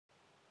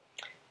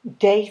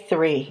Day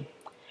 3.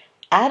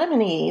 Adam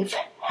and Eve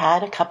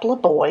had a couple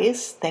of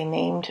boys. They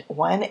named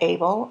one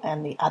Abel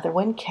and the other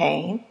one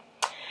Cain.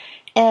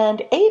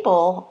 And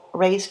Abel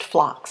raised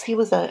flocks. He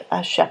was a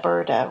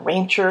shepherd, a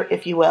rancher,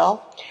 if you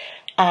will.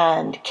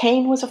 And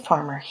Cain was a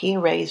farmer. He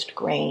raised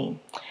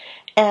grain.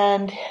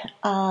 And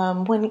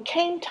when it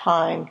came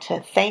time to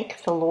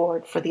thank the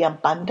Lord for the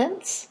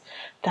abundance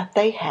that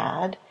they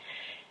had,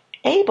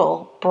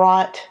 Abel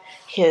brought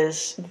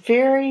his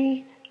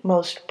very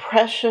most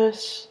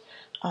precious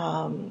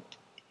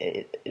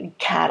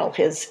cattle,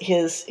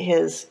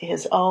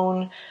 his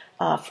own,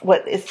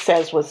 what it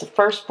says was the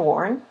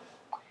firstborn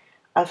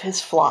of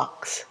his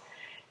flocks.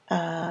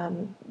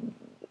 And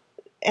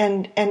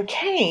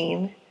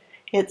Cain,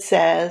 it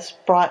says,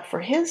 brought for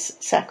his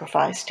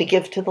sacrifice to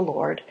give to the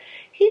Lord.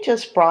 He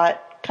just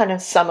brought kind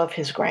of some of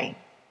his grain.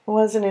 It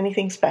wasn't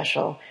anything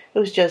special. It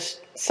was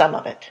just some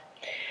of it.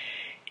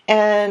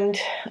 And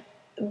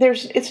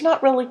it's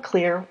not really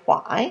clear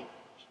why,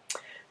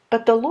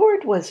 but the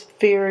Lord was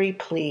very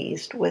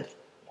pleased with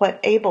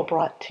what Abel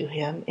brought to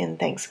him in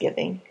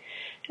thanksgiving,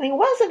 and he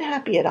wasn't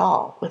happy at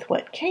all with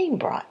what Cain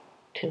brought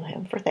to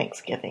him for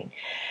thanksgiving.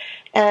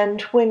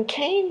 And when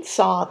Cain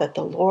saw that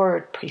the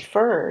Lord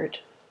preferred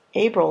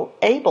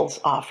Abel's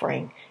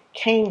offering,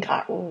 Cain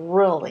got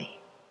really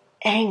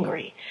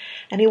angry.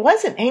 And he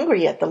wasn't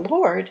angry at the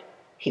Lord.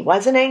 He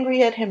wasn't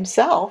angry at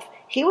himself.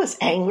 He was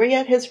angry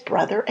at his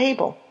brother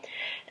Abel.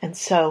 And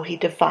so he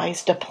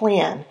devised a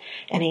plan,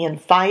 and he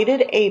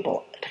invited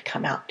Abel to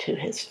come out to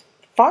his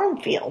farm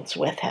fields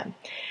with him.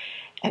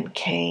 And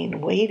Cain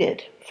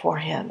waited for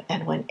him,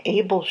 and when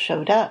Abel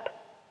showed up,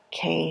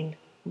 Cain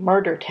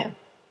murdered him.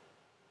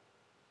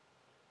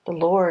 The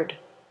Lord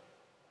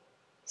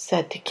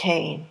said to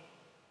Cain,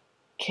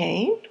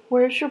 "Cain,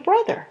 where's your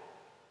brother?"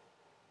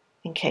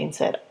 And Cain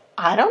said,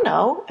 "I don't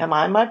know. Am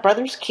I my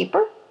brother's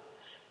keeper?"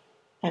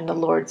 And the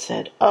Lord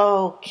said,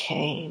 "Oh,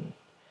 Cain,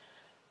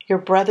 your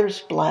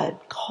brother's blood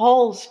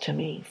calls to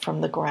me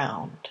from the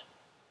ground.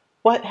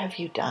 What have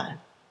you done?"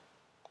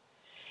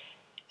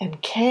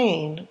 And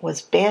Cain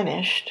was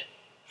banished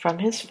from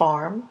his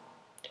farm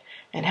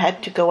and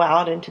had to go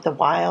out into the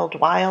wild,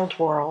 wild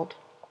world.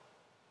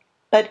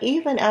 But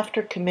even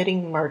after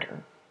committing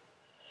murder,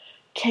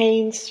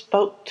 Cain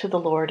spoke to the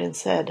Lord and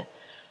said,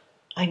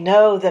 "I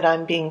know that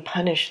I'm being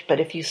punished,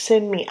 but if you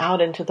send me out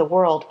into the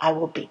world, I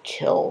will be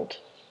killed."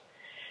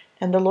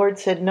 And the Lord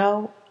said,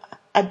 "No,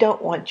 I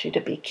don't want you to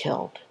be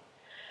killed.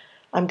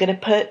 I'm going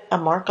to put a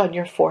mark on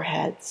your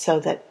forehead so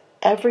that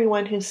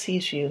everyone who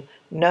sees you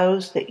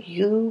knows that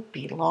you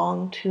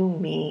belong to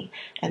me,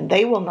 and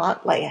they will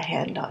not lay a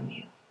hand on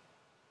you."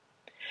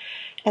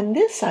 And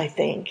this, I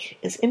think,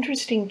 is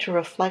interesting to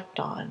reflect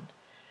on,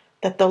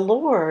 that the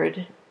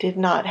Lord did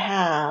not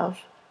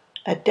have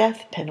a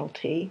death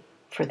penalty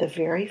for the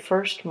very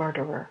first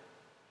murderer,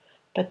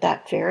 but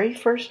that very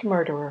first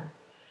murderer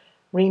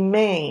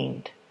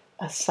remained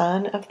a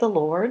son of the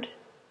Lord,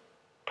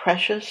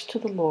 precious to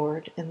the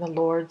Lord in the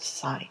Lord's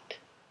sight.